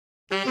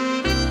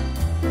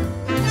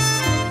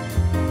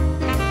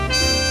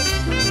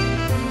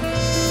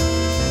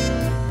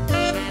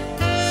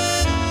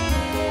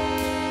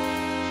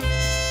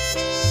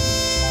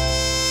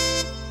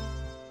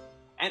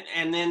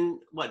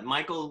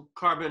Michael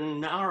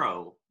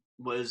Carbonaro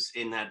was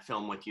in that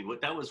film with you.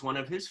 That was one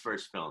of his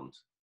first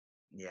films.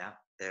 Yeah,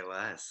 there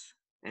was.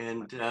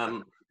 And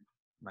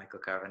Michael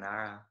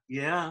Carbonaro.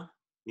 yeah.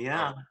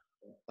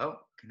 Oh,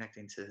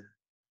 connecting to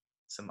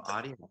some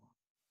audio.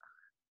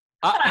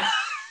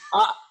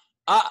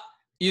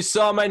 You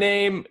saw my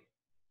name.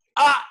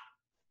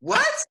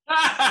 What?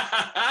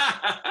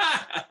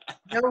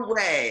 No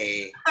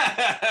way.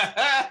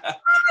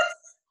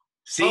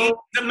 See,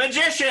 the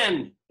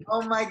magician.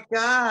 Oh my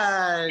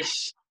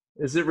gosh.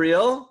 Is it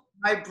real?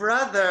 My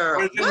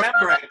brother.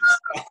 Remember it.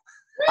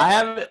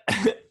 I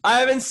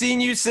haven't seen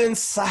you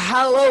since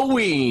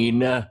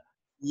Halloween.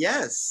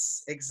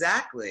 Yes,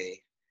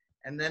 exactly.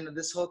 And then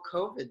this whole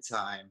COVID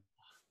time.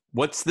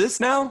 What's this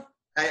now?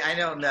 I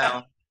don't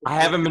know. I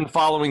haven't been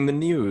following the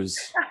news.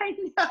 I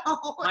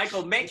know.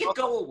 Michael, make it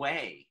go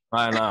away.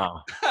 I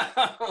know.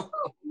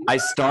 I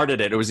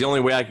started it. It was the only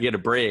way I could get a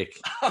break.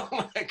 Oh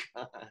my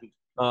God.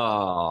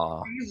 Oh.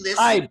 Were you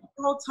listening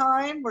the whole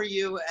time?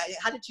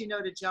 How did you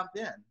know to jump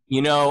in?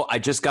 You know, I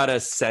just got a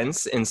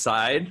sense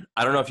inside.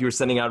 I don't know if you were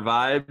sending out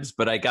vibes,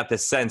 but I got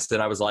this sense that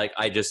I was like,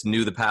 I just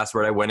knew the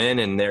password. I went in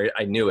and there,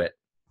 I knew it.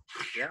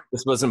 Yeah.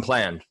 This wasn't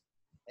planned.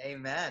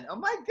 Amen. Oh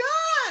my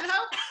God,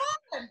 how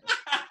fun!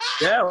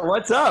 Yeah,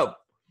 what's up?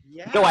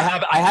 Yeah. No,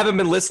 I haven't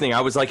been listening. I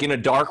was like in a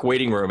dark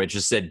waiting room. It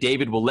just said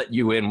David will let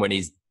you in when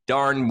he's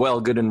darn well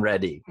good and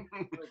ready.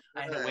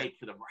 I had to wait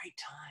for the right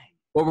time.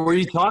 What were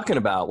you talking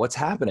about? What's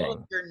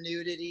happening? Your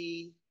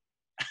nudity.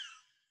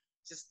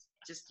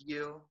 Just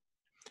you.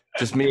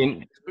 Just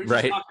me, We were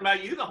right? just talking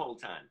about you the whole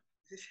time.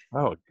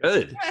 Oh,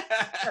 good.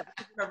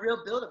 A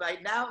real build-up.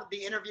 Now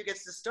the interview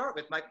gets to start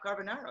with Michael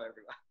Carbonaro,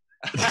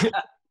 everyone.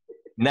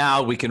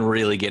 Now we can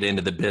really get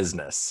into the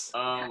business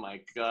Oh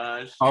my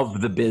gosh.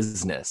 of the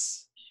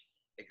business.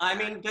 I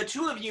mean, the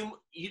two of you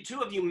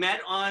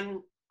met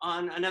on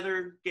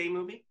another gay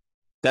movie?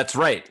 That's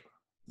right.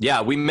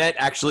 Yeah, we met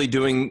actually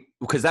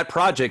because that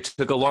project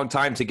took a long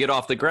time to get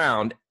off the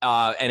ground,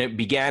 and it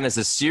began as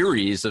a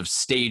series of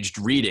staged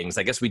readings.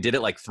 I guess we did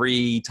it like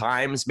 3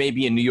 times,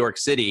 maybe in New York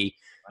City,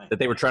 Right. that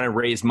they were trying to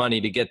raise money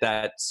to get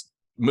that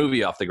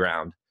movie off the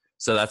ground.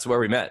 So that's where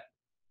we met.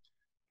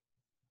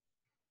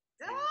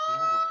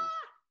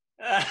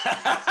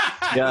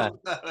 Yeah.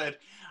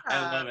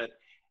 I love it.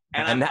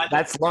 And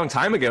that's a long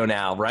time ago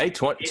now, right?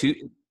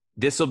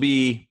 This will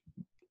be,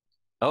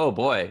 oh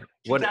boy.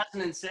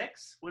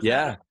 2006?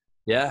 Yeah.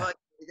 Well,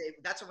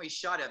 that's when we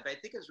shot it, but I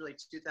think it was really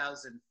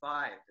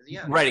 2005.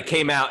 Yeah. Right. It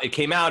came out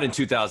in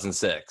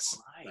 2006.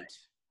 Right.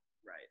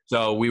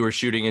 So we were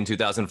shooting in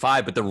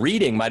 2005, but the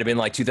reading might have been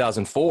like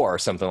 2004 or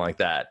something like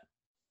that.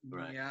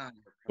 Right. Yeah.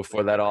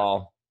 Before that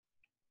all.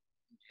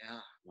 Yeah.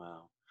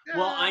 Wow.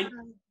 Well,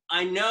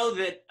 I know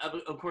that,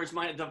 of course,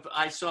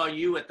 I saw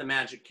you at the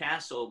Magic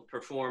Castle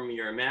perform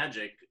your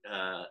magic,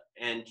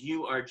 and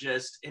you are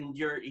just, and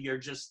you're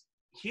just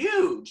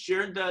huge.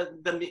 You're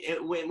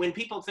when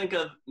people think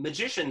of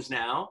magicians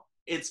now,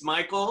 it's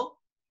Michael.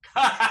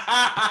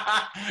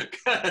 Thank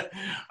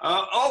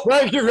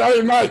you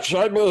very much.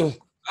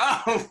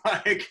 Oh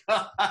my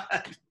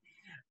God!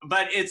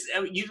 But it's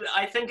you.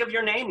 I think of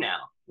your name now.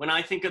 When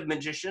I think of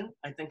magician,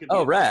 I think of you.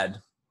 Oh, rad.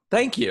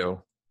 Thank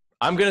you.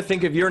 I'm going to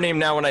think of your name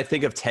now when I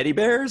think of teddy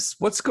bears.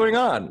 What's going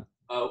on?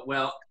 Oh,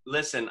 well,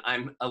 listen,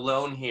 I'm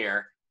alone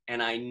here,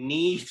 and I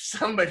need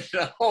somebody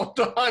to hold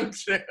on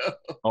to.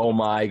 Oh,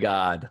 my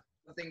God.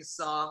 Something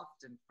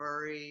soft and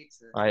furry.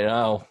 I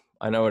know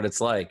what it's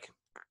like.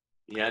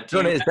 Yeah.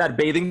 Jonah, is that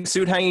bathing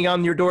suit hanging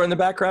on your door in the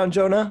background,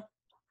 Jonah?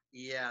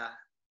 Yeah.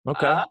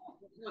 Okay.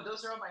 No,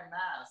 those are all my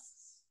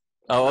masks.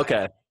 Oh,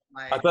 okay.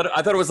 I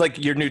thought it was like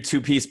your new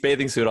 2-piece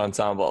bathing suit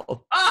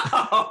ensemble.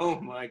 Oh,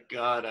 my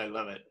God, I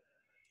love it.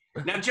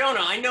 Now,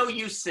 Jonah, I know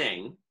you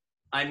sing.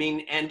 I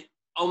mean, and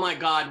oh my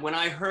God, when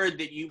I heard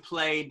that you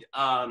played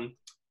in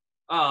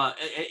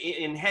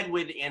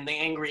Hedwig and the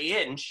Angry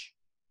Inch,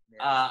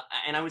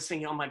 and I was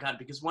thinking, oh my God,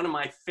 because one of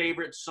my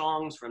favorite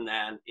songs from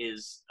that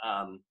is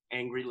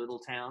Angry Little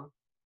Town.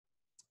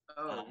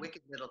 Oh,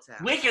 Wicked Little Town.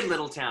 Wicked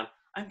Little Town.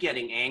 I'm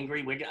getting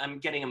angry. I'm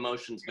getting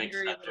emotions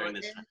mixed up during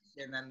this time.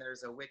 And then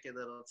there's a Wicked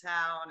Little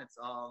Town. It's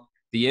all...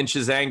 The inch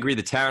is angry.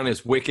 The town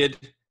is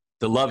wicked.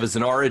 The love is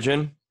an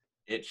origin.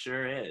 It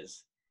sure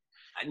is.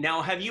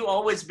 Now, have you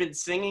always been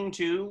singing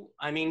too?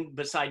 I mean,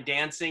 beside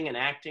dancing and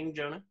acting,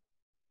 Jonah?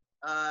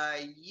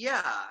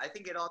 Yeah, I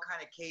think it all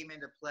kind of came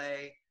into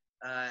play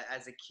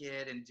as a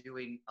kid and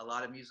doing a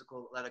lot of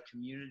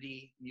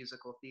community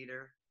musical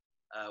theater.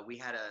 We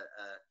had a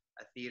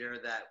theater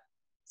that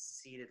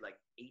seated like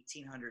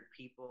 1,800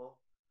 people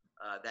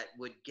that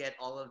would get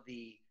all of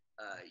the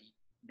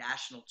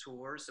national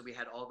tours. So we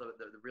had all the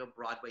real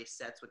Broadway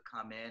sets would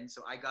come in.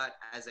 So I got,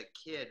 as a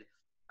kid,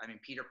 I mean,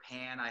 Peter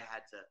Pan, I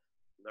had to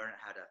learn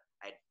I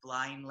had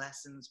flying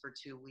lessons for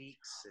 2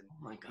 weeks. And,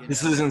 oh my God.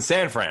 This is in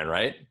San Fran,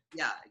 right?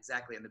 Yeah,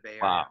 exactly, in the Bay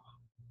Area. Wow.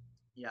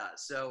 Yeah,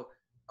 so,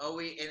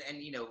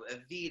 and you know,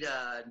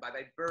 Evita and Bye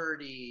Bye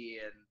Birdie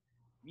and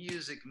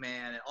Music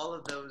Man and all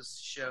of those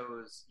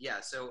shows.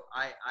 Yeah, so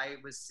I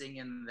was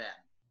singing then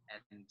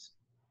and,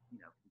 you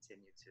know,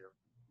 continue to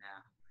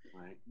now.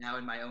 Right. Now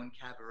in my own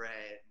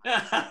cabaret.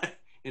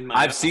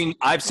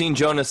 I've seen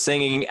Jonah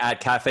singing at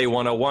Cafe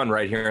 101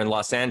 right here in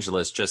Los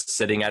Angeles, just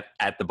sitting at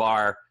the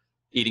bar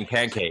eating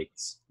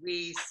pancakes.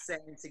 We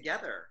sang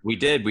together. We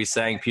did. We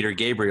sang Peter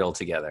Gabriel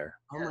together.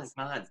 Oh my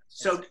God.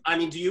 So, I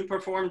mean, do you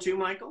perform too,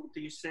 Michael?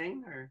 Do you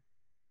sing or?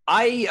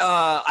 I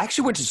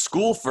actually went to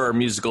school for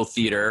musical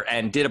theater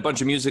and did a bunch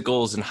of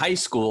musicals in high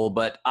school,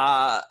 but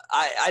I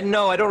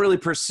know I don't really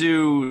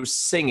pursue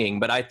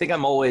singing, but I think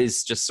I'm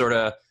always just sort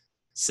of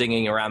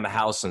singing around the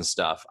house and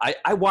stuff.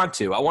 I want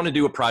to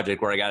do a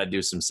project where I got to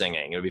do some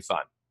singing. It would be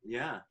fun.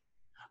 Yeah.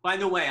 By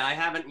the way, I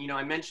haven't,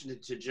 I mentioned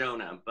it to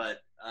Jonah, but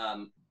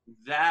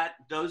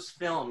those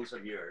films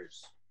of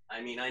yours,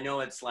 I mean, I know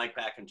it's like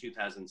back in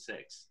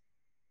 2006.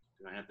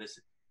 Do I have this?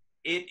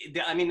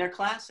 I mean, they're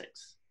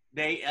classics.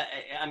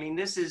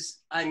 This is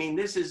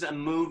a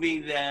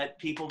movie that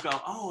people go,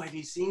 oh, have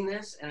you seen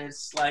this? And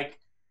it's like,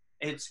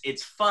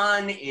 it's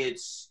fun. It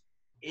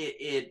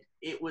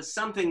was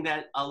something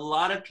that a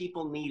lot of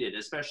people needed,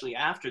 especially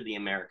after the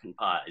American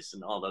Pies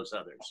and all those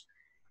others.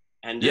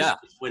 And this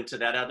went to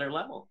that other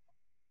level.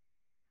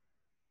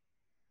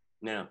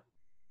 No.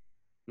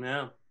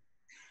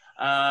 Oh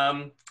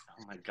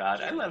my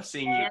God, I love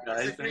seeing you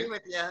guys. I agree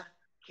with you.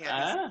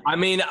 I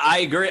mean, I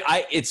agree.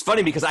 It's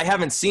funny because I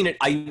haven't seen it.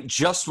 I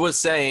just was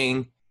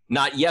saying,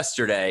 not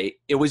yesterday.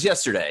 It was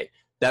yesterday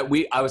that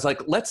I was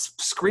like, let's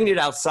screen it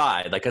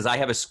outside. Like, cause I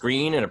have a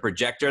screen and a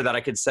projector that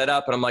I could set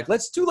up. And I'm like,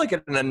 let's do like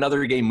an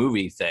Another Gay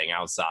Movie thing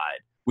outside.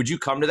 Would you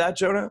come to that,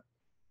 Jonah?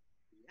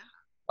 Yeah.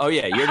 Oh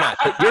yeah. You're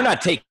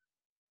not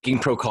taking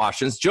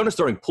precautions. Jonah's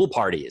throwing pool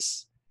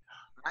parties.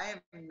 I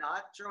am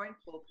not throwing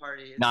pool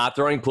parties. Not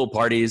throwing pool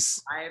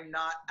parties. I am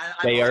not.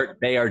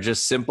 They are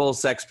just simple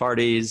sex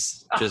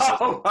parties. Just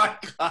oh my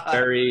God.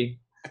 Very.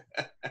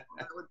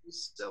 That would be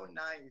so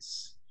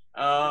nice.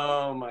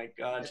 Oh my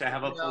God. To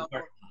have a pool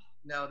party.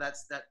 No, no.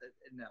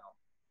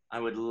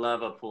 I would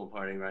love a pool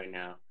party right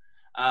now.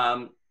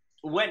 Now,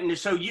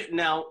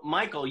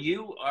 Michael,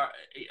 you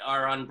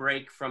are on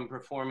break from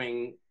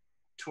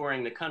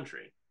touring the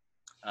country.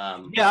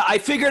 Yeah, I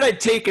figured I'd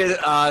take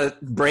a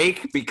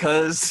break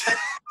because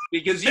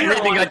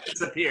everything got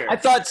disappeared. I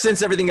thought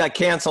since everything got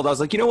canceled, I was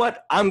like, you know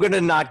what? I'm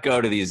gonna not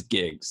go to these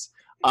gigs.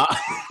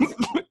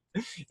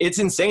 It's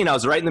insane. I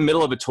was right in the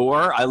middle of a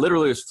tour. I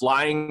literally was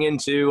flying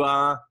into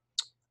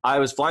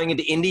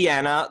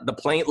Indiana. The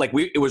plane,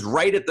 it was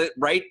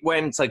right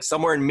when it's like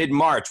somewhere in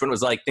mid-March when it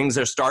was like things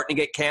are starting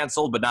to get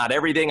canceled, but not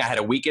everything. I had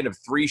a weekend of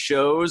 3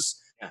 shows,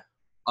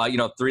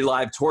 3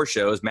 live tour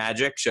shows,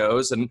 magic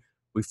shows, and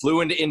we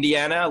flew into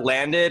Indiana,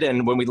 landed,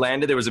 and when we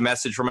landed, there was a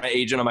message from my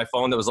agent on my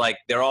phone that was like,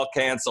 they're all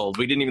canceled.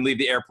 We didn't even leave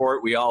the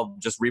airport. We all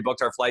just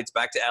rebooked our flights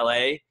back to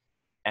LA,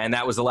 and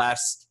that was the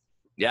last.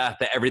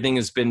 Everything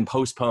has been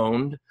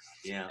postponed.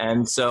 Yeah,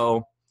 and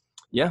so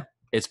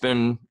it's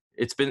been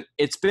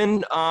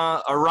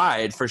a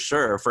ride for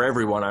sure for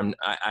everyone.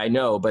 I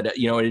know, but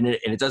and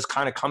it does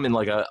kind of come in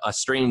like a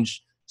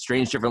strange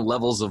different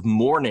levels of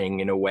mourning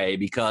in a way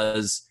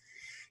because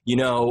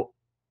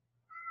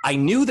I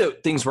knew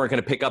that things weren't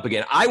going to pick up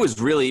again. I was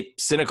really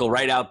cynical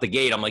right out the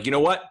gate. I'm like, you know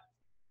what?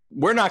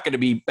 We're not going to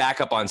be back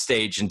up on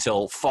stage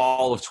until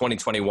fall of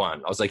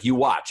 2021. I was like, you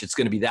watch, it's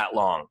going to be that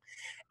long.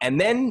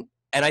 And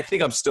I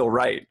think I'm still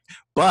right,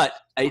 but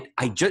I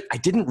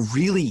didn't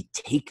really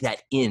take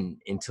that in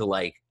until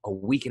like a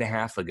week and a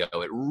half ago.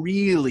 It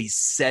really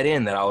set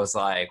in that I was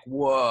like,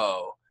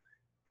 whoa,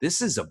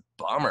 this is a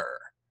bummer.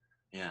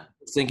 Yeah.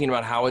 Thinking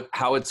about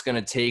how it's going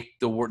to take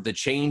the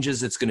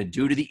changes it's going to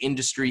do to the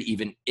industry,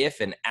 even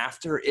if and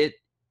after it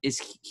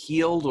is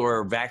healed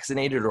or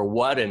vaccinated or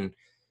what. And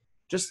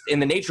just in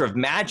the nature of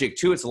magic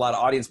too, it's a lot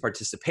of audience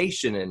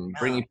participation and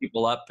bringing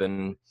people up,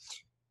 and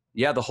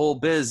the whole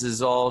biz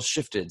is all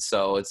shifted.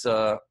 So it's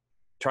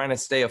trying to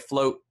stay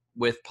afloat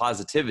with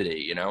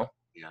positivity, Yeah.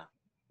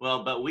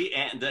 Well, but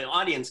the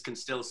audience can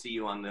still see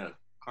you on the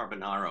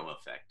Carbonaro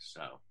effect.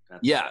 So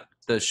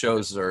the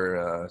shows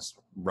are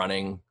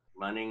running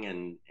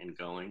and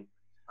going.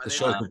 The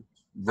shows are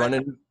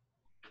running.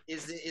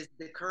 Is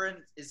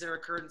there a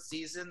current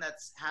season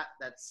that's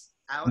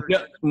out?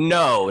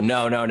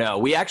 No.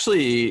 We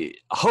actually,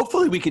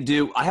 hopefully we could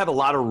do, I have a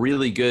lot of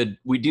really good,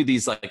 we do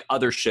these like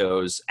other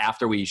shows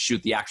after we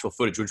shoot the actual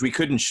footage, which we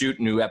couldn't shoot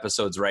new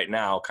episodes right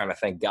now, kind of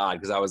thank God,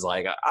 because I was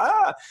like,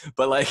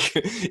 but like,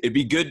 it'd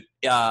be good,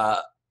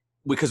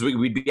 because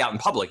we'd be out in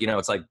public,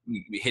 it's like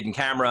hidden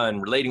camera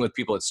and relating with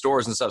people at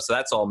stores and stuff. So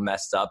that's all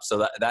messed up.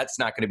 So that's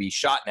not going to be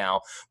shot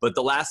now. But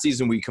the last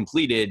season we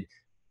completed,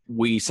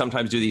 we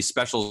sometimes do these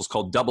specials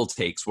called double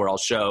takes where I'll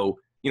show,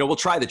 we'll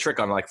try the trick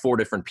on like 4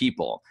 different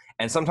people.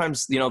 And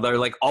sometimes, they're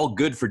like all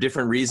good for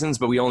different reasons,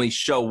 but we only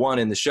show one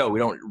in the show. We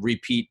don't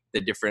repeat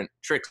the different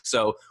tricks.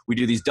 So we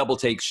do these double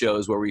take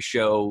shows where we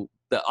show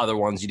the other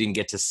ones you didn't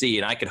get to see.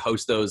 And I could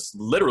host those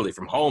literally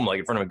from home, like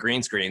in front of a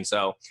green screen.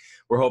 So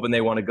we're hoping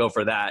they want to go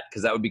for that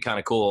because that would be kind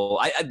of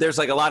cool. There's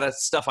like a lot of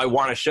stuff I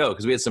want to show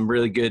because we had some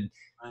really good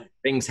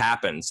things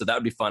happen. So that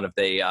would be fun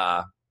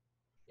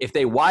if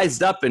they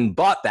wised up and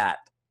bought that.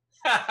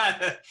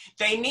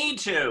 They need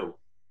to.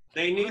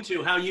 They need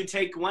to. How you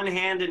take one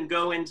hand and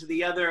go into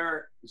the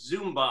other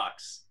Zoom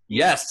box.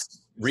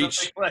 Yes, reach.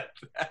 Something like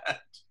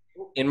that.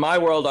 In my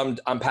world,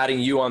 I'm patting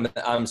you on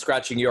I'm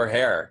scratching your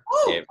hair.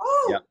 Dave.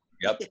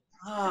 Yep.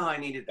 Oh, I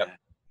needed that.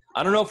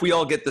 I don't know if we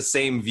all get the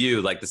same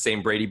view, like the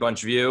same Brady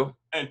Bunch view,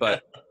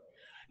 but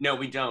no,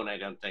 we don't. I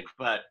don't think.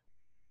 But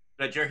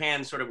your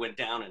hand sort of went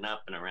down and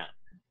up and around.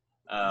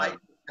 Mike,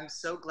 I'm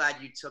so glad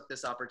you took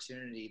this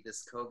opportunity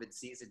this COVID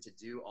season to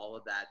do all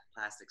of that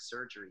plastic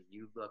surgery.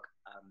 You look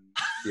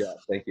yeah,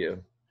 thank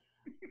you.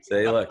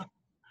 Say look.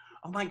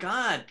 Oh my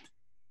God,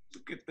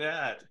 look at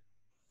that.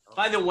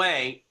 By the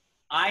way,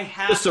 I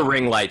have just a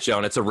ring light,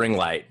 Joan. It's a ring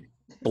light.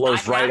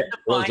 Blows it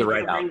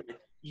right out.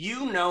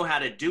 You know how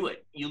to do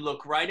it. You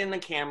look right in the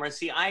camera.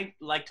 See, I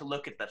like to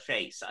look at the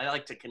face. I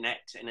like to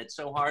connect, and it's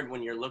so hard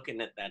when you're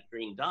looking at that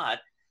green dot.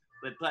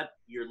 But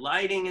your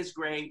lighting is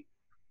great.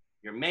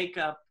 Your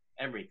makeup,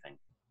 everything.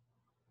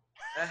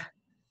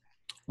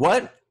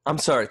 What? I'm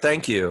sorry.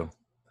 Thank you.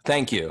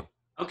 Thank you.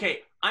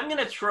 Okay, I'm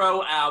going to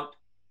throw out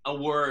a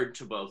word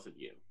to both of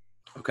you.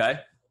 Okay.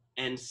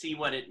 And see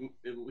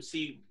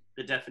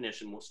the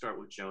definition. We'll start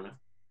with Jonah.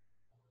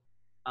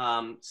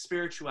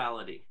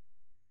 Spirituality.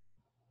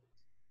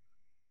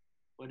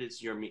 What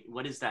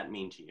does that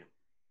mean to you?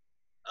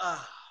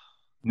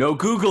 No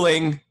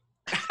Googling.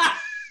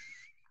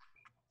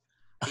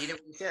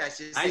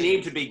 I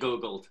need to be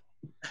Googled.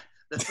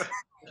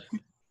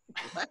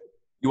 What?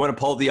 You want to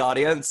poll the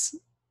audience?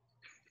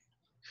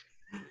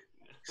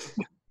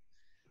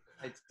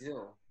 I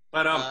do.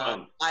 But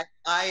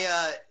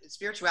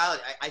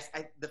spirituality.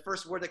 I the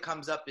first word that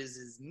comes up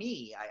is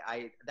me.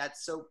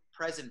 That's so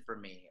present for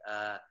me.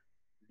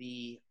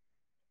 The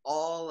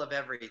all of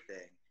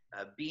everything,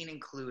 being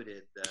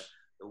included, the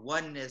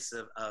oneness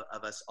of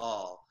us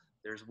all.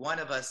 There's one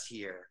of us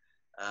here.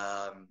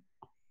 I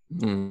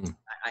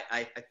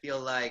feel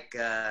like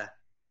I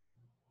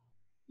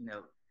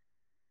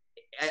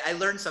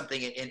learned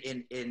something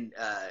in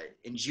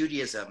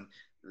Judaism.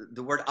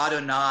 The word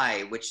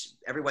Adonai, which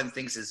everyone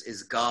thinks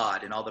is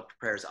God, and all the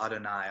prayers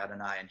Adonai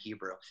in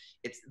Hebrew.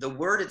 The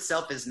word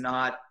itself is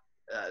not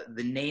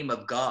the name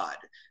of God.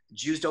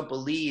 Jews don't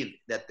believe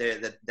that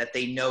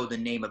they know the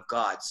name of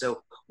God.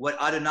 So what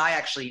Adonai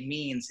actually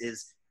means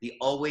is the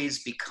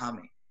always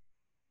becoming.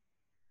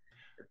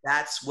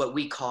 That's what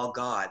we call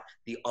God,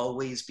 the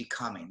always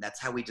becoming. That's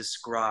how we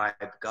describe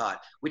God,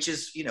 which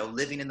is,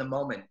 living in the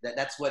moment.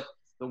 That's what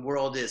the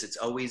world is. It's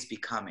always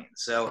becoming.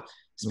 So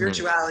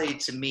spirituality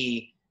to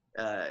me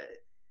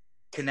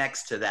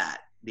connects to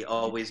that, the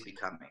always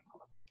becoming.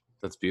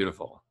 That's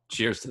beautiful.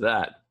 Cheers to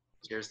that.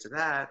 Cheers to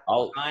that.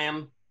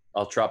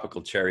 I'll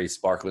tropical cherry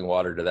sparkling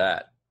water to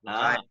that.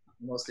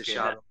 Most of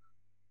shot.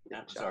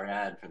 That's our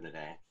ad for the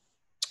day.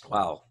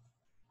 Wow.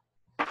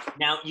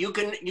 Now you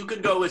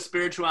could go with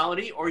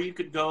spirituality, or you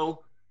could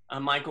go,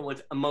 Michael,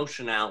 with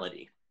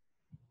emotionality.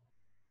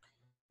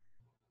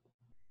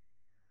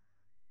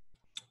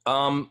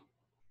 And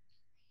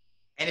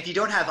if you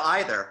don't have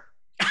either.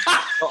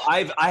 Well,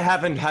 I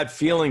haven't had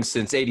feelings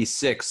since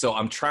 '86, so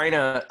I'm trying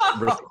to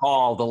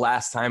recall the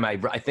last time I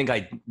think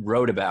I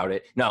wrote about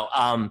it. No,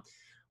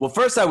 well,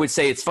 first I would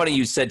say it's funny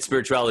you said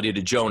spirituality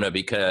to Jonah,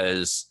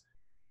 because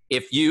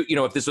if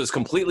if this was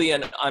completely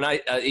an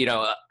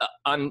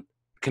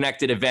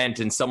unconnected event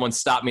and someone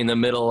stopped me in the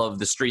middle of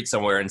the street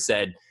somewhere and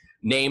said,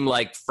 name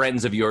like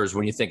friends of yours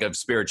when you think of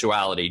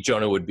spirituality,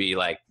 Jonah would be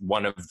like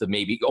one of the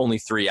maybe only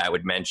three I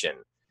would mention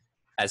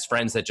as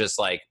friends that just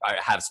like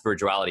have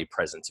spirituality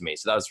present to me.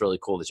 So that was really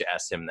cool that you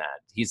asked him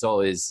that.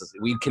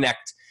 We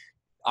connect.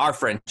 Our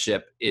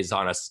friendship is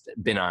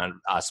been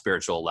on a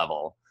spiritual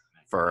level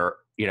for,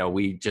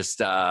 we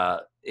just,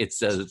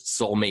 it's a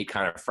soulmate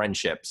kind of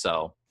friendship.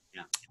 So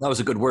yeah, that was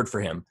a good word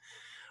for him.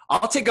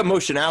 I'll take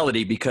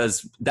emotionality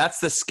because that's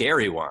the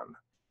scary one,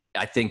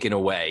 I think, in a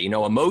way.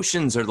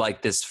 Emotions are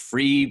like this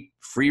free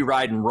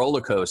ride and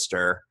roller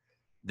coaster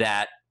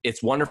that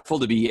it's wonderful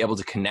to be able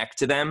to connect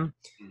to them.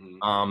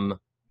 Mm-hmm.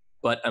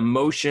 But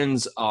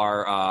emotions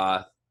are,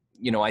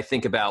 I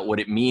think about what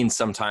it means.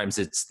 Sometimes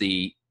it's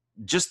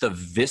just the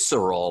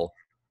visceral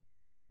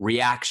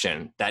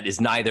reaction that is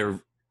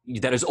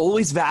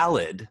always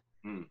valid.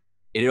 Mm.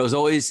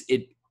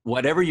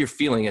 Whatever you're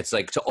feeling, it's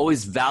like to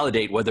always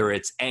validate whether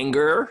it's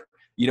anger,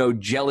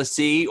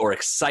 jealousy or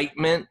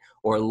excitement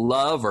or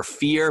love or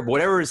fear,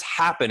 whatever is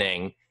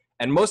happening.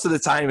 And most of the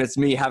time it's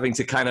me having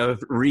to kind of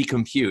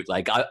recompute.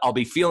 Like I'll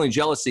be feeling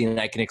jealousy and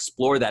I can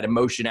explore that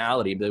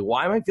emotionality. But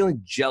why am I feeling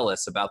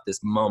jealous about this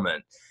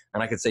moment?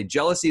 And I can say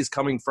jealousy is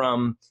coming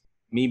from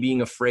me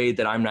being afraid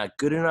that I'm not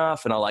good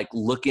enough. And I'll like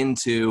look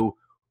into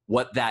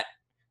what that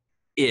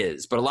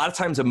is. But a lot of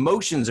times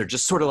emotions are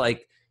just sort of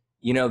like,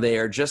 they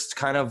are just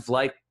kind of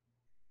like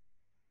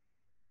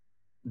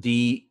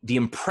the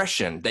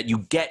impression that you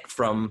get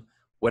from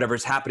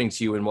whatever's happening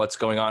to you and what's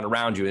going on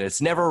around you. And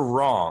it's never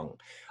wrong,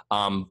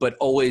 but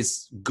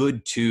always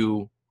good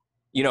to,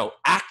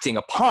 acting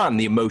upon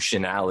the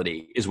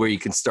emotionality is where you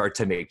can start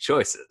to make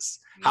choices.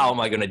 How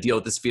am I going to deal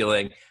with this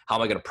feeling? How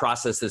am I going to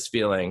process this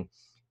feeling?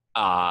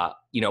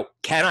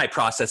 can I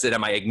process it?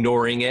 Am I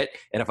ignoring it?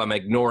 And if I'm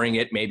ignoring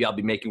it, maybe I'll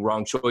be making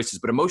wrong choices.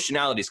 But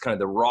emotionality is kind of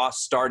the raw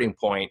starting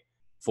point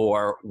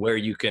for where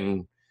you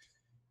can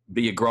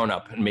be a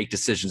grown-up and make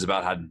decisions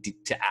about how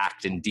to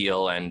act and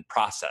deal and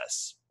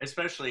process.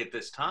 Especially at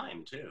this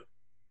time, too.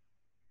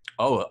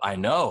 Oh, I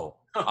know.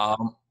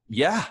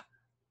 Yeah.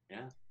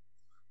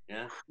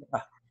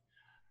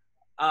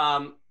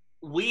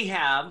 We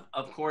have,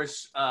 of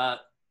course,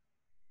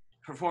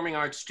 Performing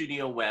Arts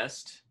Studio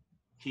West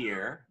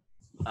here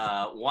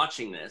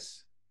watching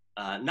this.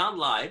 Not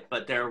live,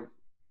 but they're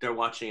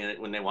watching it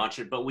when they watch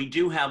it. But we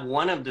do have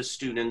one of the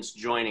students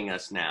joining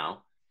us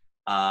now.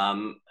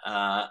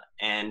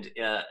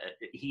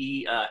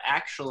 He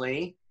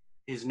actually,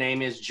 his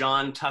name is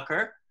John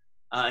Tucker.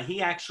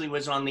 He actually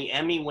was on the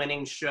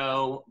Emmy-winning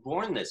show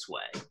Born This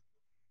Way.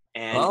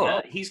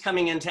 And he's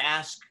coming in to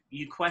ask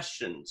you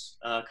questions,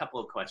 a couple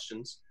of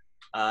questions.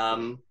 Are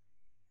you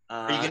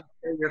going to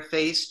show your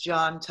face,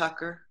 John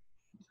Tucker?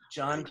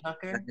 John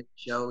Tucker?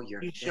 Show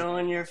your You face.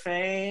 showing your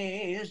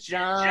face,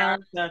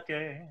 John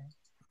Tucker.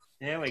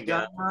 There we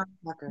go. John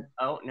Tucker.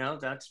 Oh, no,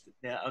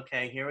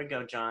 okay, here we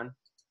go, John.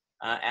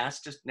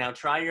 Now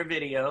try your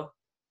video.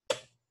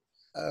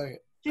 Okay.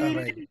 All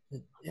right.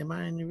 Am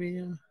I in the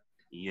video?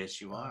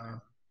 Yes, you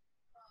are.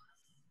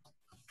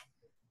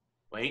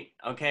 Wait,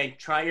 okay,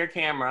 try your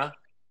camera.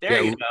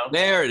 There you go.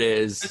 There it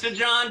is. Mr.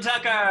 John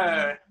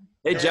Tucker.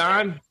 Hey,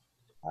 John.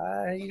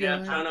 Hi. We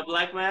have Jonah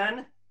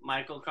Blechman,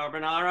 Michael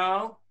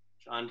Carbonaro,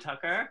 John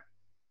Tucker.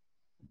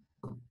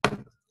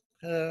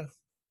 Hello.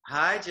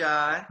 Hi,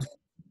 John.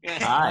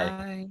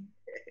 Hi.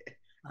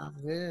 I'm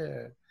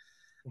good.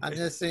 I'm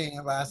just saying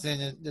about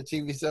seeing the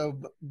TV show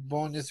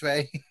Born This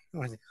Way.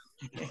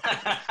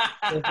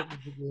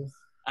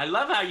 I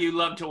love how you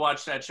love to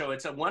watch that show.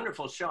 It's a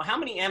wonderful show. How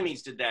many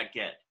Emmys did that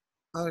get?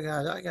 Oh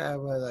God, I got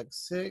like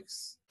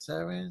 6,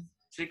 7.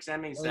 6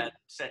 Emmys. That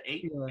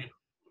 8. Yeah.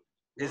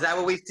 Is that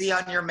what we see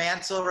on your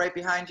mantle right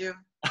behind you?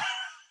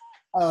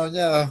 Oh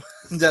no,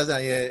 that's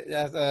not yet.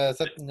 That's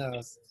something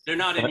else. They're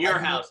not in your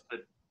house,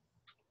 but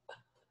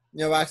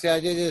Actually, I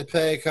did this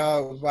play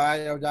called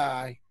Ride or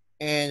Die,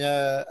 and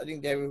I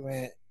think David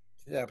went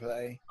to that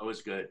play. it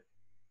was good.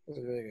 It was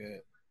really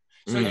good.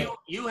 So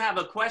you have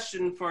a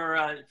question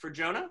for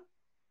Jonah?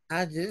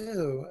 I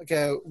do.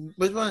 Okay,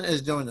 which one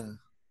is Jonah?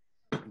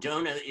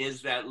 Jonah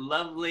is that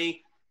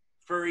lovely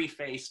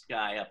furry-faced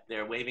guy up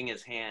there waving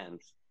his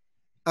hands.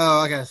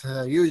 Oh, okay.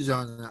 So you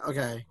Jonah.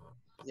 Okay.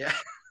 Yeah,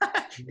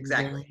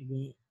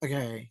 exactly.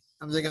 Okay.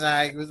 I'm thinking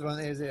like which one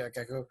is it?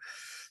 Okay, cool.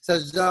 So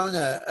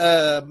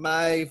Jonah,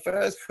 my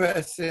first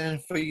question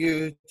for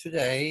you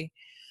today,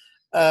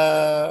 is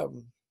I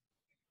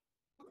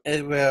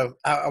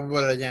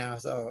wrote it down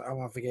so I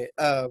won't forget.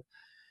 Because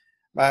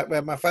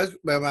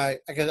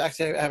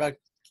actually I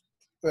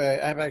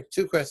have like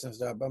 2 questions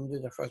though, but I'm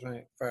doing the first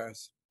one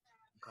first.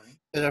 Okay.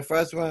 So the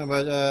first one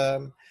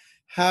was,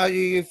 how do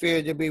you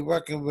feel to be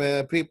working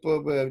with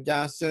people with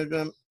Down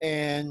syndrome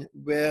and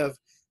with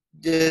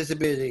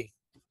disability?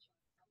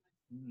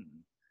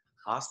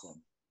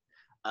 Awesome.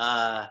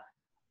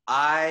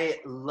 I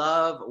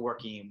love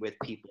working with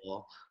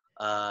people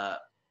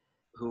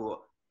who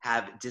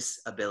have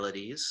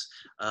disabilities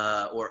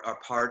or are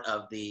part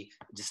of the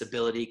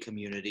disability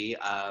community.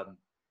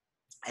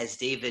 As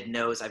David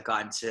knows, I've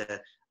gotten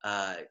to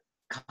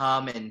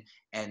come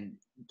and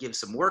give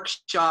some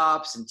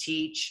workshops and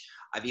teach.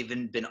 I've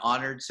even been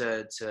honored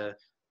to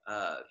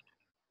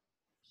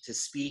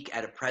speak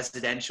at a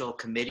presidential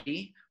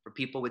committee for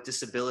people with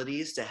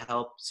disabilities to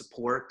help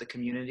support the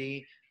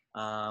community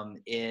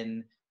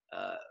in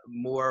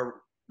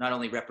more not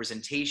only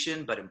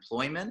representation but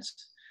employment.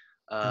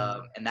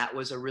 And that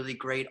was a really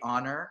great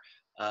honor.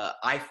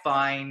 I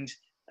find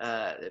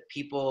that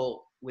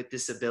people with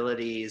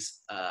disabilities,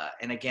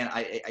 and again,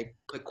 I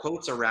put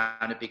quotes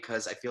around it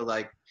because I feel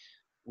like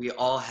we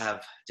all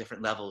have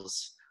different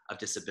levels of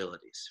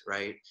disabilities,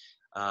 right?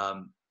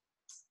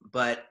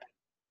 But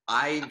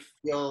I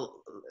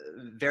feel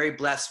very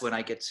blessed when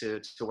I get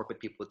to work with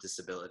people with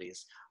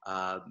disabilities.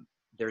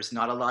 There's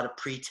not a lot of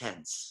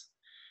pretense,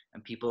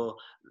 and people,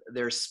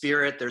 their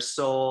spirit, their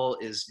soul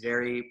is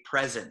very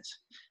present.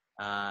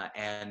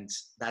 And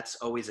that's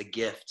always a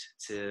gift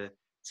to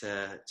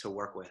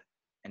work with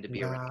and to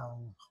be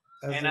around.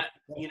 And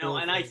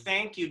I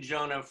thank you,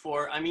 Jonah,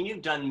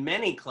 you've done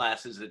many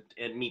classes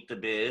at Meet the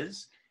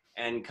Biz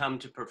and come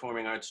to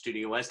Performing Arts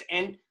Studio West.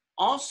 And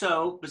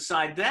also,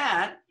 beside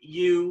that,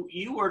 you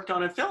worked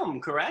on a film,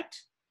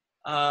 correct?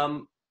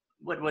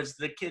 What was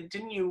the kid?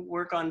 Didn't you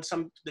work on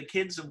the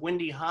kids of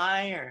Windy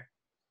High or?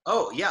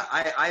 Oh yeah,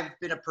 I've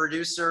been a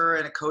producer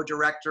and a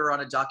co-director on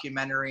a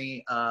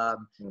documentary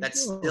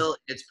that's still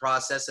in its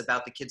process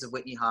about the kids of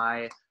Whitney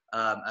High,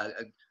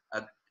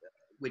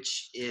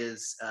 which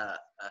is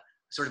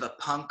sort of a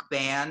punk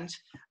band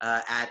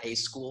at a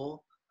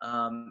school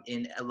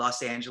in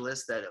Los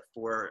Angeles that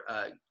for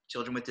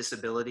children with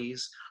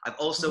disabilities. I've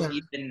also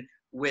even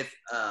with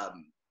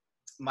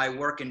my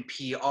work in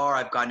PR,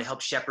 I've gotten to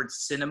help shepherd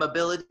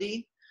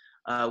Cinemability,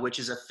 which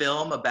is a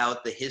film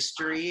about the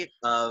history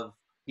of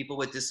people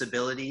with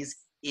disabilities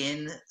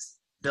in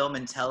film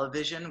and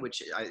television,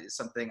 which is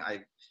something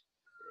I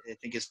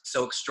think is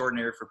so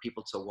extraordinary for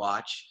people to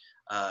watch,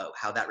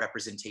 how that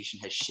representation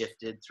has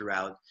shifted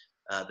throughout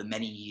the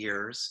many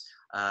years.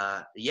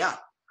 Yeah,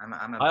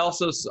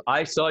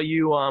 I saw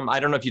you. I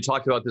don't know if you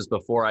talked about this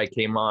before I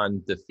came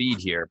on the feed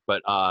here,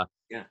 but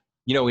yeah.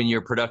 You know, in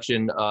your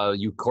production,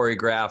 you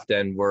choreographed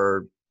and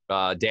were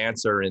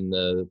dancer in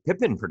the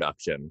Pippin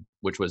production,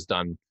 which was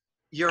done.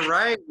 You're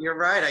right.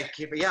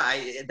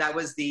 That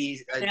was the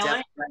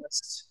deaf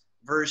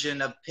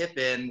version of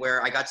Pippin,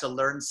 where I got to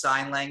learn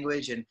sign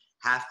language, and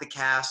half the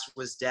cast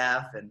was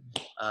deaf, and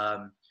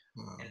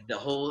the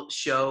whole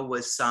show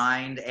was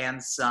signed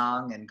and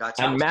sung, and got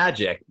to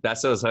magic.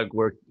 That's us.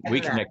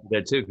 We connected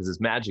there too, because there's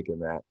magic in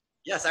that.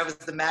 Yes, I was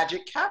the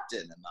magic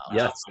captain.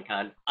 Yes. Oh my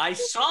God, I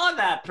saw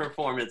that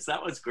performance.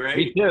 That was great.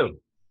 Me too.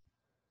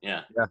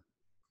 Yeah.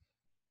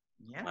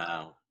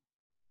 Wow.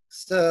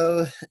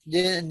 So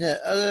then the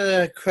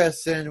other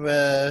question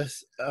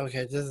was,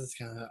 okay, this is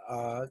kind of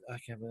odd. I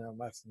can't believe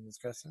I'm asking this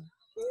question.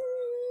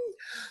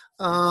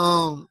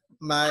 So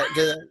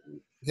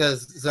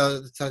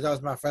that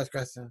was my first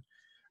question.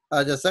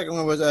 The second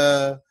one was,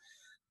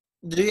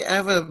 do you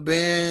ever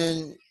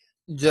been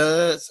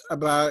judged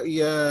about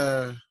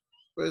your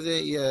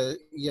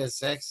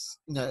sex?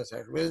 No,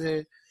 sex. What is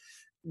it?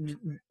 Do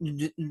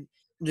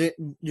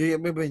you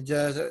ever been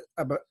judged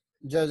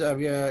of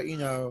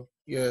your,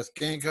 your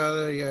skin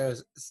color, your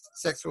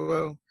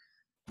sexual?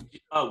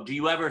 Oh, do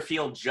you ever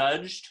feel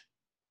judged?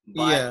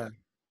 Yeah.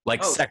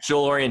 Like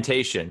sexual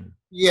orientation.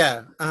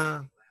 Yeah.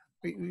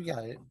 We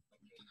got it.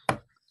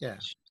 Yeah.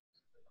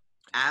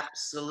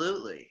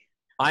 Absolutely.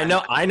 I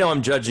know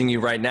I'm judging you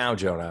right now,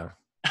 Jonah.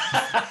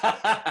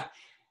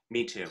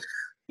 Me too.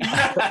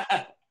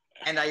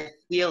 And I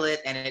feel it,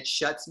 and it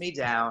shuts me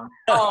down.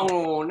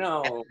 Oh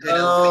no!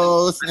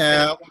 Oh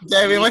snap,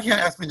 David! Why can't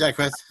you ask me that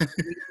question?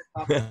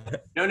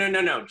 No,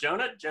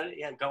 Jonah.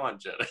 Yeah, go on,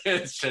 Jonah.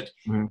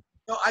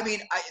 No, I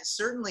mean, I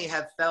certainly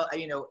have felt.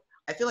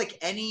 I feel like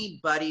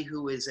anybody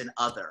who is an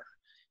other,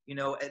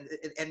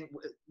 and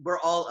we're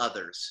all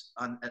others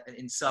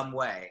in some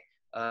way.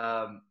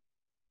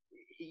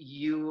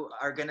 You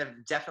are going to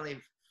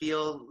definitely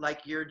feel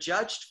like you're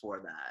judged for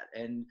that.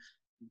 And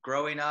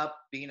growing up,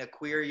 being a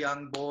queer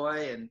young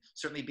boy, and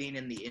certainly being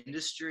in the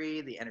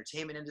industry, the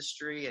entertainment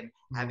industry, and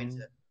having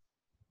to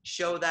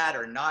show that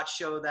or not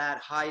show that,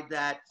 hide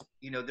that,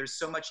 there's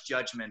so much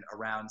judgment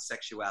around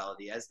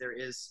sexuality, as there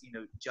is,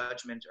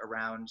 judgment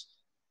around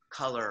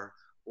color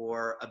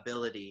or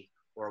ability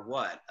or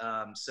what.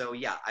 So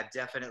yeah, I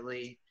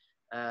definitely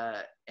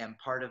am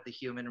part of the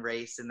human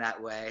race in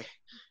that way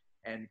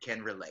and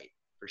can relate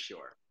for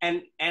sure.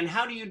 And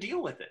how do you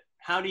deal with it?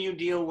 How do you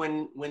deal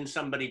when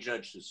somebody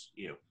judges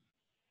you?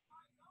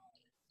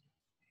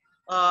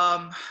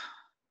 I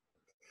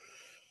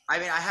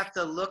mean, I have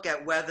to look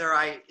at whether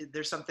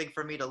there's something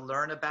for me to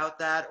learn about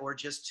that or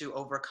just to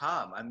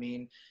overcome. I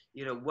mean,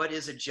 what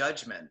is a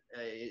judgment?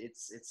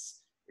 It's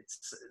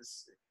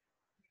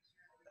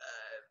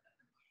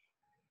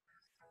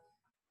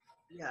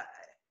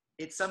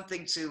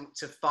something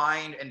to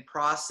find and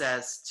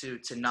process, to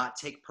not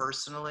take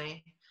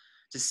personally,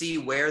 to see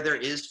where there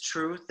is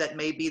truth that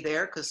may be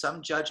there, because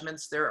some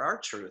judgments, there are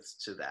truths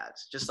to that.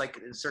 Just like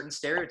in certain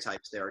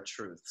stereotypes, there are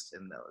truths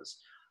in those.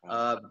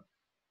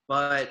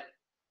 But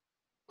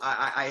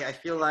I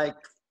feel like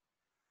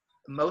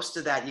most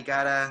of that, you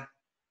gotta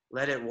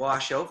let it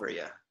wash over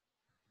you.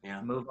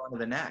 Yeah. Move on to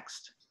the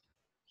next.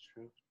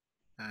 True.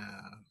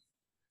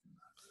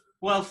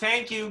 Well,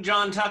 thank you,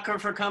 John Tucker,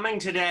 for coming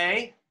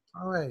today.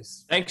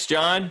 Always. Thanks,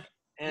 John.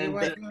 And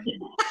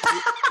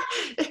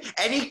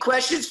any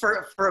questions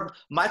for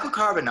Michael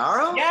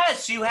Carbonaro?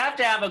 Yes, you have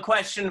to have a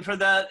question for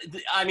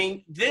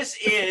this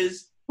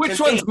is... Which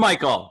one's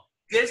Michael?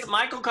 This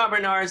Michael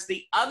Carbonaro is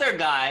the other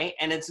guy,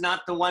 and it's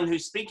not the one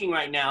who's speaking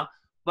right now,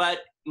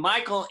 but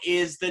Michael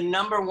is the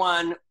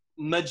 #1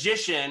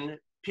 magician,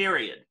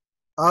 period.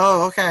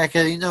 Oh, okay.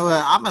 Because you know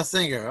what? I'm a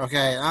singer.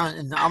 Okay,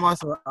 I'm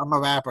a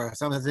rapper.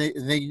 So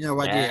you know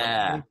what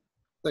I do.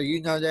 So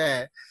you know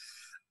that.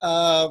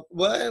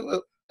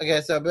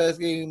 Okay, so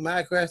basically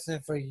my question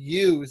for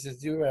you,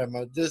 since you were a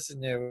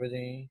magician and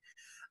everything,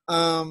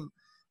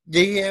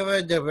 did you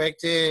ever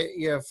directed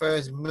your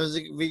first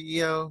music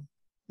video?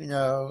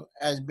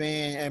 As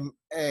being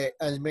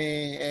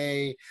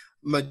a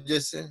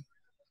magician.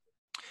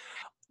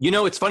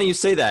 It's funny you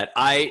say that.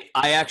 I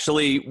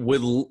actually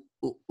would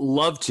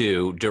love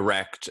to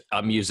direct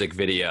a music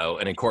video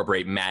and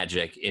incorporate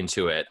magic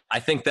into it. I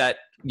think that,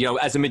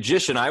 as a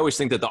magician, I always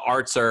think that the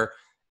arts are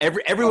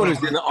everyone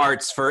who's in the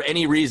arts for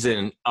any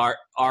reason are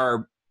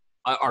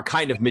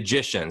kind of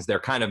magicians.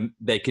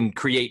 They can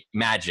create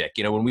magic.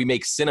 When we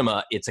make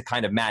cinema, it's a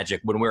kind of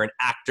magic. When we're an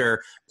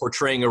actor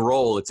portraying a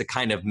role, it's a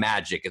kind of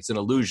magic. It's an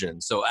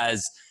illusion. So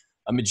as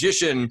a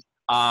magician,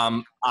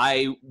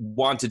 I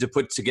wanted to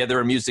put together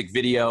a music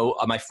video.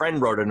 My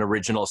friend wrote an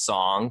original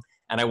song,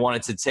 and I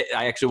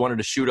actually wanted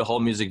to shoot a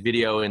whole music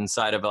video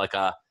inside of like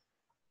a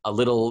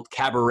little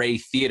cabaret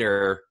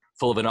theater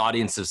full of an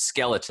audience of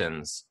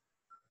skeletons.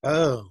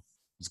 Oh.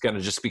 It's going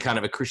to just be kind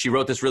of she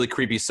wrote this really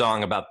creepy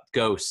song about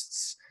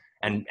ghosts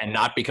and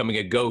not becoming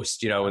a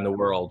ghost, in the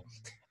world.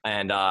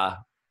 And I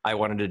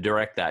wanted to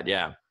direct that.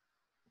 Yeah.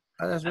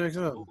 Oh, that's really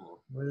cool.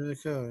 Really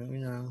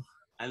cool,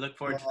 I look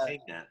forward to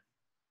seeing that.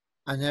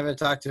 I never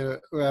talked to.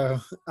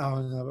 Well, I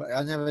don't know.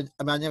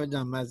 I never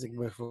done magic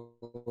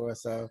before,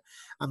 so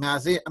I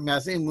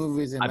seen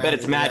movies and. I bet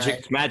it's magic. Right?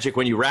 It's magic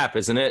when you rap,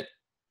 isn't it?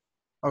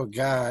 Oh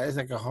God, it's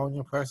like a whole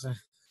new person.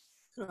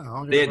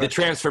 The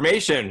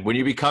transformation when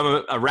you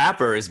become a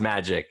rapper is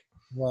magic.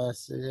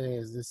 Yes, it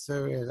is. It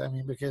so is. I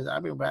mean, because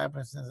I've been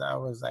rapping since I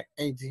was like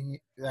 18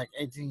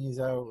 years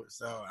old,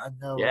 so I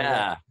know.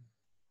 Yeah.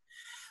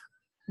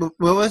 What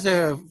was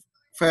the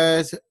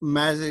first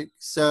magic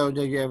show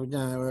that you ever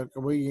done?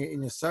 Were you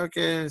in a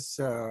circus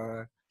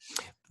or?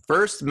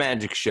 First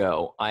magic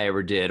show I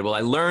ever did. Well, I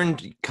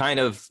learned kind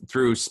of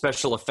through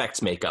special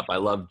effects makeup. I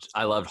loved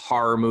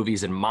horror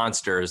movies and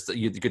monsters.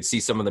 You could see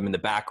some of them in the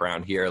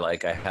background here.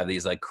 Like I have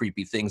these like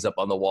creepy things up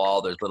on the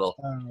wall. There's little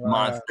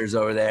monsters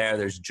over there.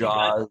 There's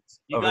Jaws.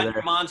 You got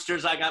your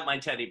monsters. I got my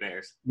teddy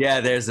bears.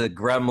 Yeah, there's a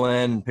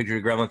gremlin, picture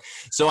of a gremlin.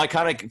 So I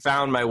kind of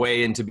found my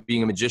way into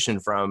being a magician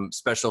from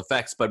special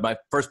effects. But my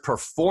first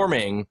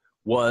performing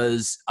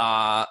was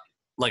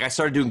like I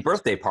started doing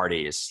birthday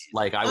parties.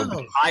 Like I would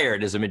be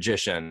hired as a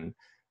magician.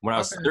 When I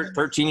was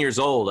 13 years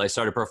old, I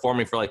started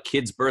performing for like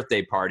kids'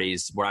 birthday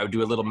parties where I would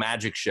do a little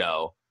magic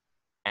show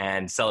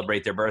and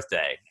celebrate their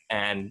birthday.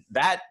 And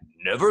that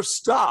never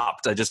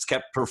stopped. I just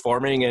kept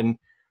performing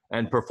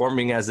and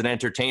performing as an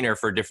entertainer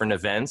for different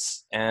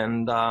events.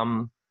 And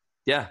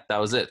yeah,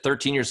 that was it.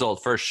 13 years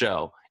old, first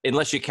show.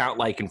 Unless you count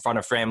like in front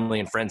of family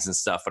and friends and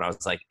stuff when I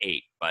was like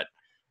 8. But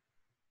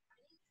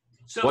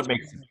what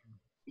makes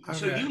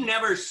So you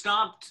never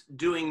stopped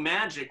doing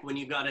magic when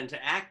you got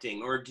into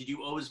acting, or did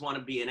you always want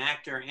to be an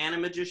actor and a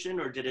magician,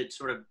 or did it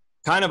sort of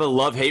kind of a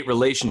love-hate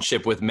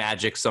relationship with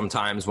magic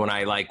sometimes when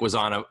I like was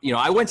on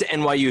I went to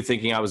NYU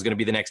thinking I was going to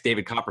be the next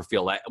David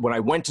Copperfield. When I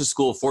went to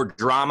school for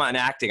drama and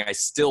acting, I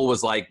still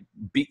was like,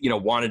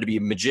 wanted to be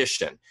a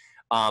magician.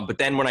 But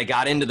then when I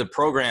got into the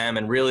program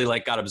and really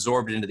like got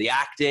absorbed into the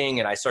acting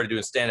and I started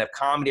doing stand-up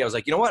comedy, I was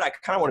like, you know what? I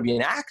kind of want to be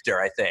an actor,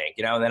 I think,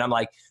 and then I'm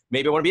like,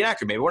 maybe I want to be an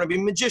actor. Maybe I want to be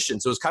a magician.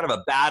 So it's kind of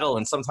a battle.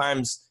 And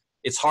sometimes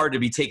it's hard to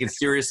be taken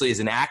seriously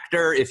as an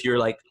actor. If you're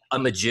like a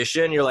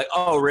magician, you're like,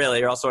 oh, really?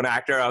 You're also an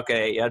actor?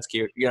 Okay. Yeah, that's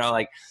cute.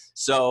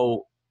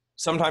 So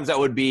sometimes that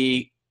would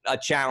be a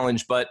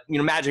challenge, but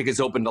magic has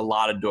opened a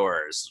lot of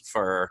doors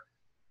for,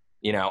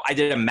 I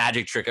did a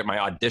magic trick at my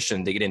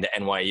audition to get into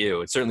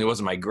NYU. It certainly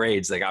wasn't my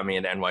grades that got me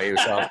into NYU.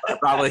 So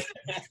probably,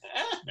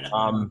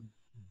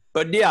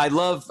 but yeah, I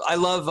love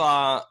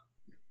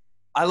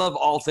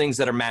all things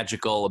that are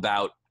magical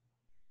about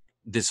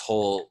this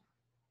whole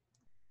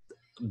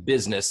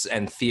business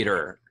and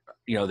theater,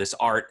 this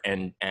art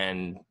and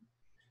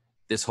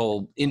this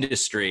whole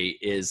industry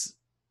is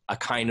a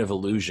kind of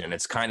illusion.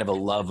 It's kind of a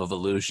love of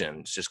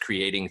illusion. It's just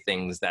creating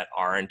things that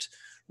aren't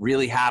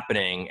really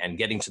happening and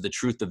getting to the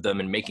truth of them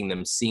and making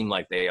them seem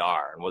like they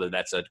are. And whether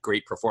that's a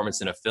great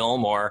performance in a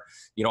film or,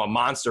 a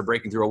monster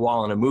breaking through a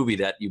wall in a movie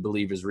that you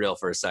believe is real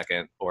for a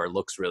second or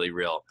looks really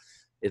real.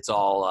 It's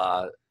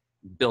all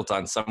built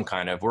on some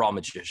kind of, we're all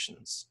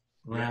magicians.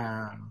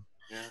 Wow.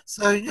 Yeah.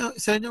 So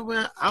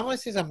I want to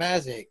see some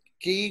magic.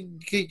 Can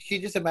you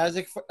do some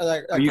magic?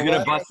 Are you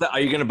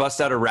gonna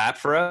bust out a rap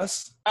for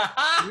us?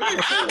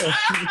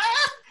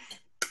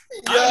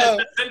 Yeah.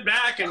 Sit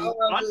back and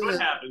watch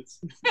what happens.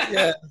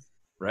 Yeah.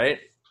 Right.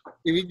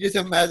 If you do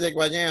some magic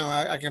right now,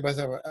 I can bust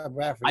out a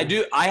rap for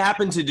you. I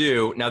happen to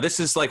do. Now this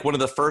is like one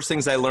of the first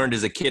things I learned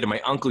as a kid, and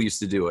my uncle used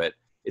to do it.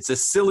 It's a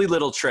silly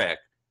little trick,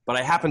 but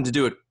I happen to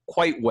do it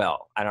quite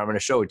well, and I'm going to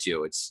show it to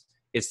you. It's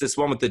this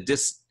one with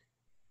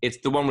It's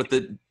the one with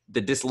the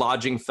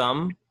dislodging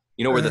thumb.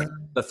 Where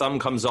the thumb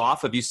comes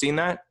off. Have you seen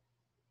that?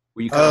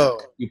 Where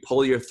you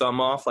pull your thumb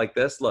off like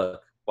this.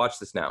 Look, watch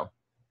this now.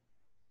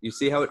 You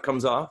see how it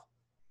comes off?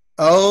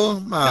 Oh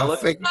my!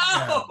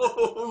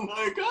 Oh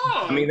my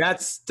God! I mean,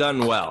 that's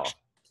done well.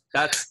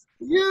 That's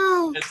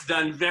It's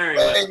done very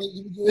well.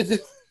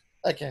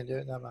 I can't do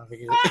it. No,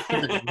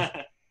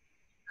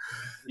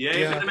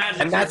 Yeah.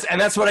 And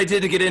that's what I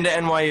did to get into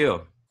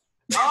NYU.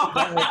 Oh.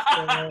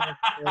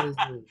 Was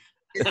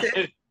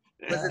it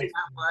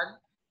that one?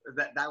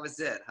 That was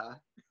it, huh?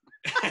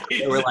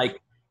 They were like,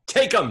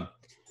 take him.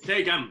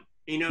 Take him.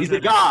 He knows he's a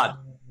god.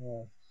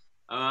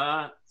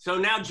 So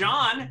now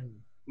John,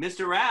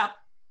 Mr. Rap.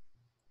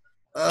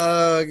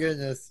 Oh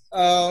goodness.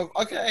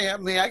 Okay. I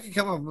mean, I can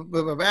come up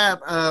with a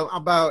rap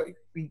about.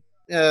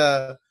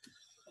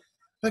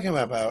 What can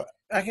I about?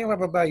 I can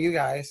rap about you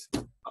guys.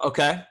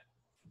 Okay.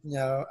 You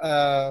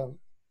want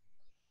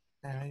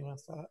to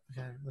start?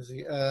 Okay. Let's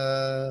see.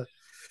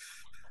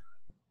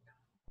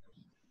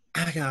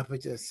 How can I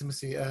put this? Let me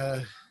see.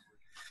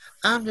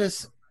 I'm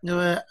just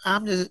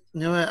I'm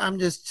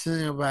just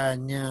chilling right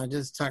now,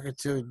 just talking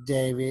to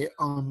David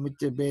on with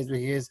the base with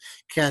his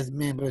cast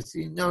members.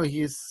 You know,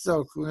 he's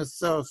so cool and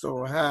so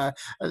high.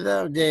 I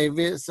love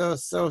David so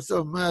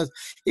much.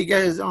 He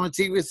got his own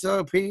TV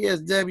show,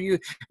 PSW,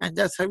 and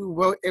that's how we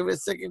roll every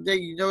second day.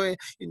 You know it.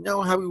 You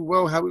know how we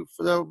roll, how we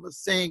flow.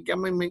 Saying, I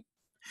mean, you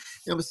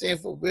know what I'm saying?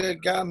 For real,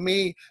 got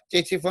me,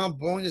 JT from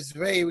Bonus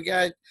Ray. We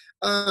got,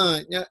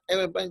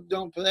 everybody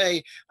don't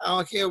play. I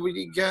don't care what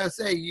you guys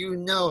say. You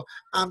know,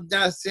 I'm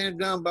not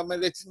syndrome, but I'm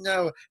gonna let you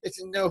know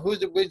who's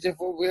the wizard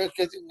for real,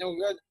 because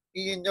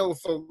you know,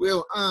 for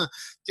real,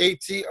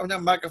 JT on the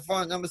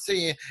microphone, I'm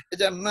saying,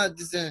 it's a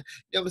medicine,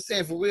 you know what I'm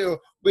saying, for real,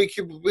 we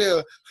keep it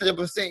real,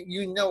 100%,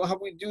 you know how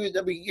we do it,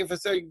 that we give for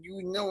certain,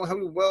 you know how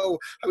we roll,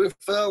 how we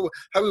flow,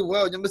 how we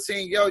roll, I'm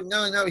saying, yo,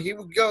 no, here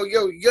we go,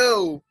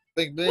 yo,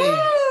 big bang.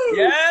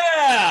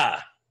 Yeah.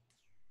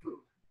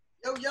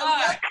 Yo.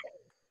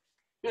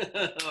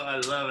 Oh,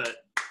 I love it.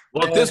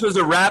 Well, if this was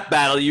a rap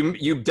battle,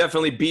 you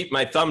definitely beat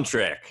my thumb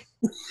trick.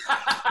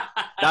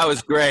 That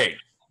was great.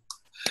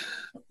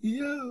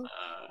 Yeah.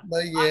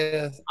 But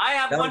yes. I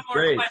have That one was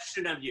more great.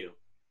 question of you.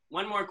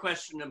 One more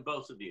question of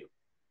both of you.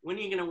 When are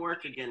you going to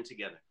work again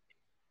together?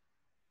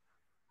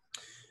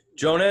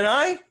 Jonah and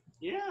I?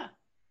 Yeah.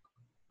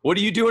 What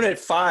are you doing at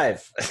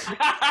 5?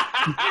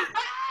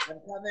 I'm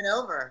coming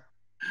over.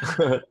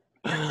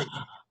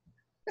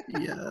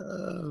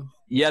 Yeah.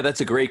 Yeah,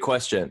 that's a great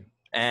question.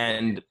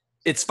 And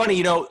it's funny,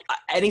 you know,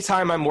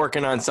 anytime I'm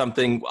working on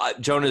something,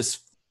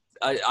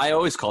 I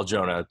always call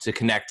Jonah to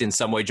connect in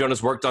some way.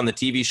 Jonah's worked on the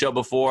TV show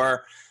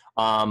before.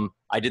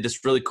 I did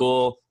this really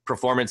cool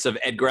performance of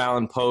Edgar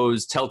Allan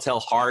Poe's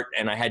Telltale Heart,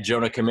 and I had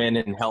Jonah come in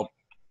and help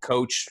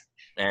coach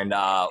and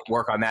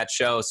work on that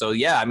show. So,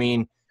 yeah, I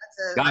mean,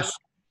 gosh.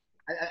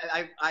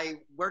 I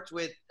worked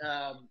with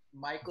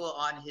Michael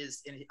on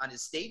his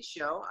stage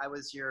show. I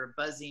was your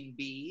buzzing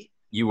bee.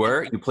 You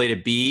played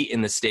a bee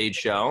in the stage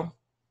show.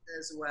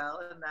 As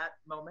well in that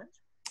moment.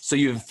 So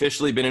you've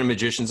officially been a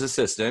magician's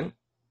assistant.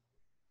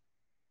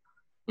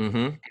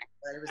 Mm-hmm.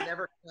 But it was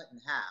never cut in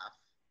half.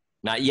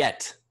 Not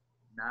yet.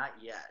 Not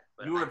yet.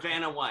 But You were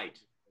Vanna White.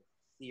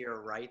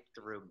 Sear right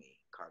through me,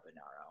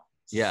 Carbonaro.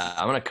 Yeah,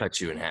 I'm gonna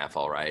cut you in half.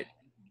 All right.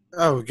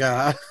 Oh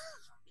God.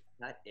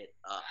 Cut it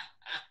up.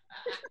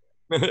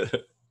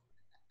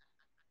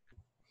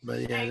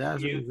 But yeah,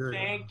 that's really good.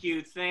 Thank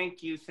you.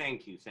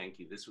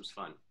 This was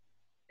fun.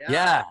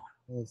 Yeah.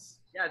 Yes.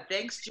 Yeah,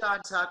 thanks, John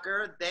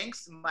Tucker.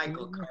 Thanks,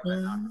 Michael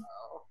Carbonaro.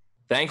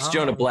 Thanks,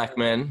 Jonah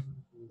Blechman.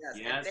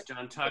 Yes,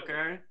 John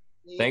Tucker.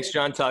 Thanks,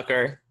 John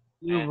Tucker.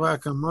 You're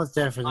welcome, most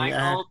definitely.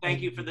 Michael, thank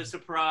you for the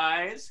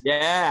surprise.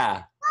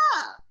 Yeah.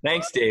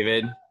 Thanks,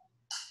 David.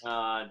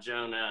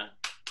 Jonah,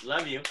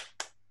 love you.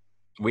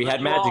 We Love had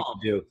you magic all.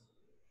 to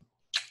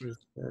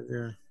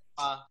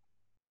do.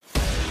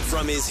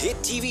 From his hit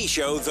TV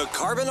show, The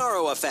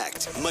Carbonaro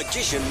Effect,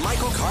 magician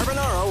Michael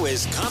Carbonaro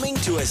is coming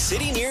to a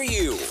city near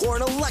you for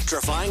an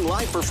electrifying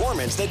live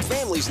performance that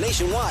families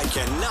nationwide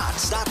cannot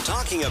stop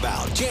talking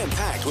about.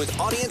 Jam-packed with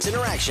audience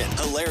interaction,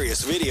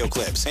 hilarious video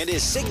clips, and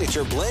his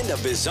signature blend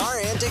of bizarre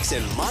antics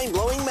and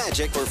mind-blowing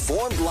magic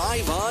performed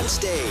live on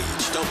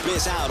stage. Don't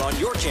miss out on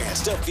your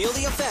chance to feel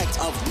the effect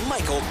of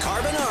Michael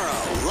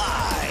Carbonaro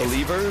live.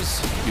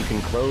 Believers, you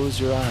can close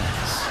your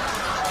eyes.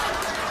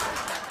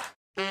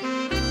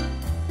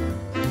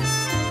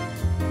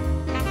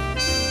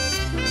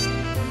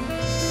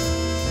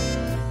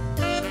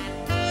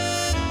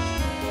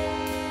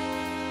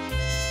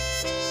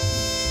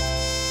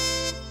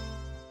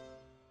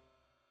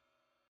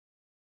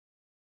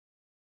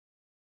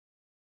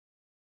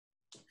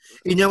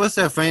 You know what's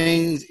so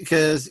funny?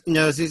 Because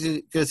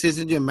since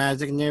you do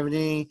magic and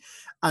everything,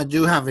 I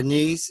do have a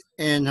niece,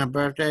 and her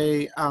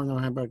birthday. I don't know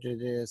when her birthday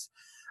is.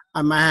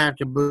 I might have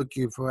to book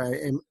you for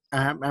a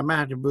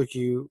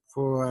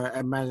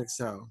magic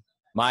show.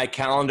 My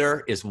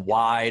calendar is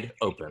wide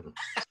open.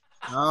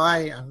 All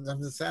right, I'm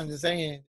just saying.